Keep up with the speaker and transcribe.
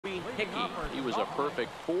Hickey. He was a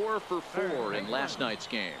perfect 4 for 4 in last night's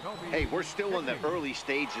game. Hey, we're still in the early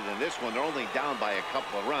stages in this one. They're only down by a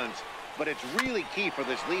couple of runs, but it's really key for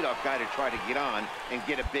this leadoff guy to try to get on and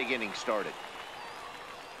get a big inning started.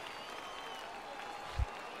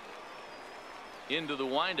 Into the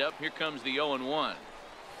windup. Here comes the 0-1.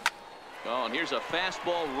 Oh, and here's a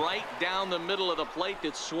fastball right down the middle of the plate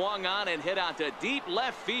that swung on and hit out to deep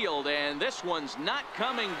left field, and this one's not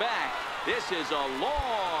coming back. This is a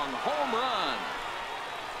long home run.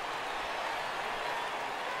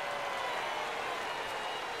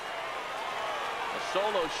 A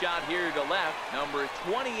solo shot here to left, number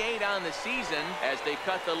 28 on the season. As they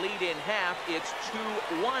cut the lead in half, it's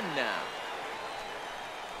 2-1 now.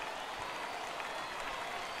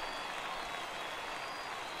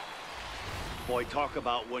 Boy, talk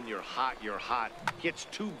about when you're hot, you're hot. Gets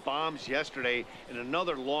 2 bombs yesterday and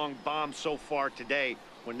another long bomb so far today.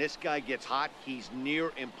 When this guy gets hot, he's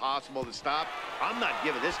near impossible to stop. I'm not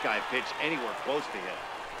giving this guy a pitch anywhere close to him.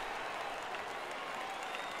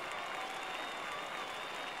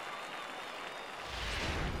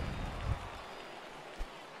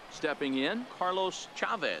 Stepping in, Carlos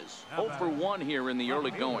Chavez. 0 for 1 here in the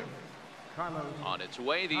early going. On its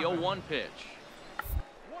way, the 0-1 pitch.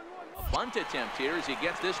 Bunt attempt here as he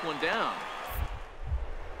gets this one down.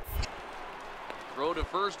 Throw to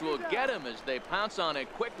first will get him as they pounce on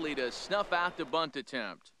it quickly to snuff out the bunt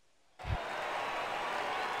attempt.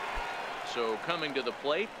 So coming to the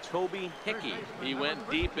plate, Toby Hickey. He went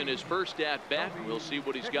deep in his first at-bat. We'll see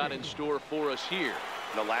what he's got in store for us here.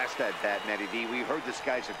 The last at-bat, Matty D, we heard this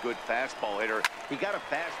guy's a good fastball hitter. He got a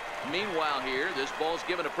fast. Meanwhile here, this ball's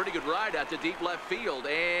given a pretty good ride out to deep left field,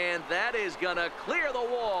 and that is going to clear the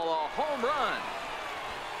wall. A home run.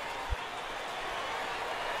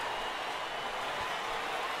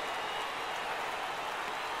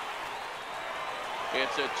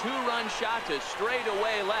 It's a 2-run shot to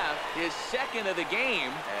straightaway left, his second of the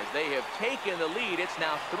game. As they have taken the lead, it's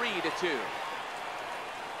now 3-2.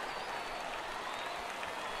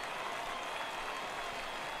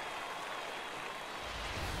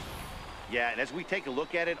 Yeah, and as we take a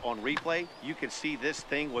look at it on replay, you can see this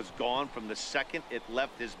thing was gone from the second it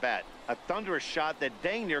left his bat. A thunderous shot that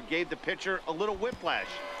dang near gave the pitcher a little whiplash.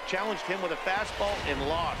 Challenged him with a fastball and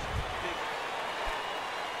lost.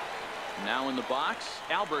 Now in the box,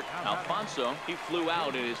 Albert Alfonso. He flew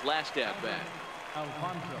out in his last at-bat.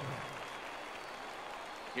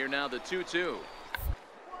 Here now the 2-2.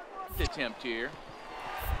 Attempt here.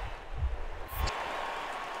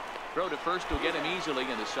 Throw to first will get him easily,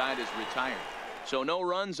 and the side is retired. So no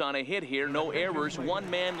runs on a hit here, no errors, 1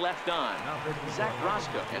 man left on. Zach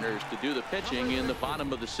Roscoe enters to do the pitching in the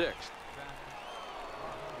bottom of the 6th.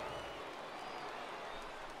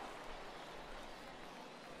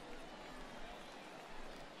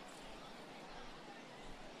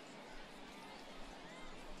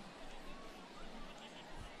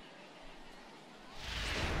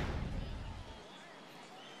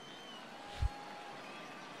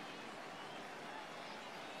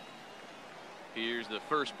 Here's the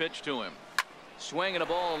first pitch to him. Swinging a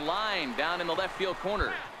ball line down in the left field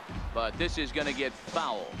corner. But this is going to get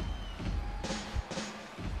foul.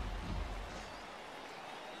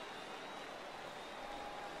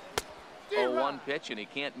 Oh, 1 pitch, and he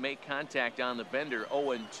can't make contact on the bender.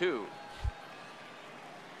 0-2.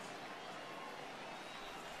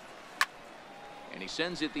 And he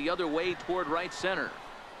sends it the other way toward right center.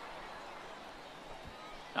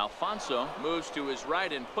 Alfonso moves to his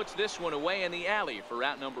right and puts this one away in the alley for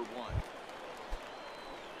out number 1.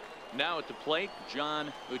 Now at the plate,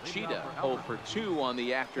 John Uchida, 0 for 2 on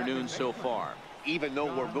the afternoon so far. Even though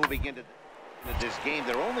we're moving into this game,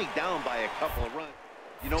 they're only down by a couple of runs.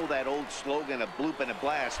 You know that old slogan, a bloop and a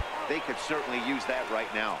blast? They could certainly use that right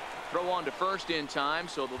now. Throw on to first in time,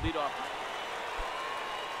 so the leadoff.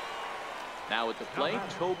 Now at the plate,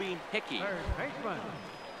 Toby Hickey. Third baseman,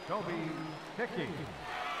 Toby Hickey.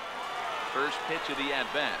 First pitch of the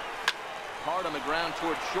at-bat. Hard on the ground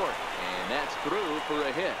towards short, and that's through for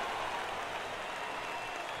a hit.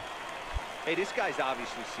 Hey, this guy's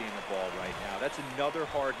obviously seeing the ball right now. That's another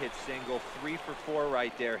hard hit single. 3 for 4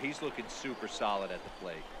 right there. He's looking super solid at the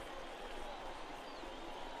plate.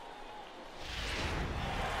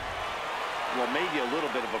 Well, maybe a little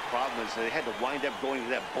bit of a problem is they had to wind up going to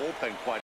that bullpen quite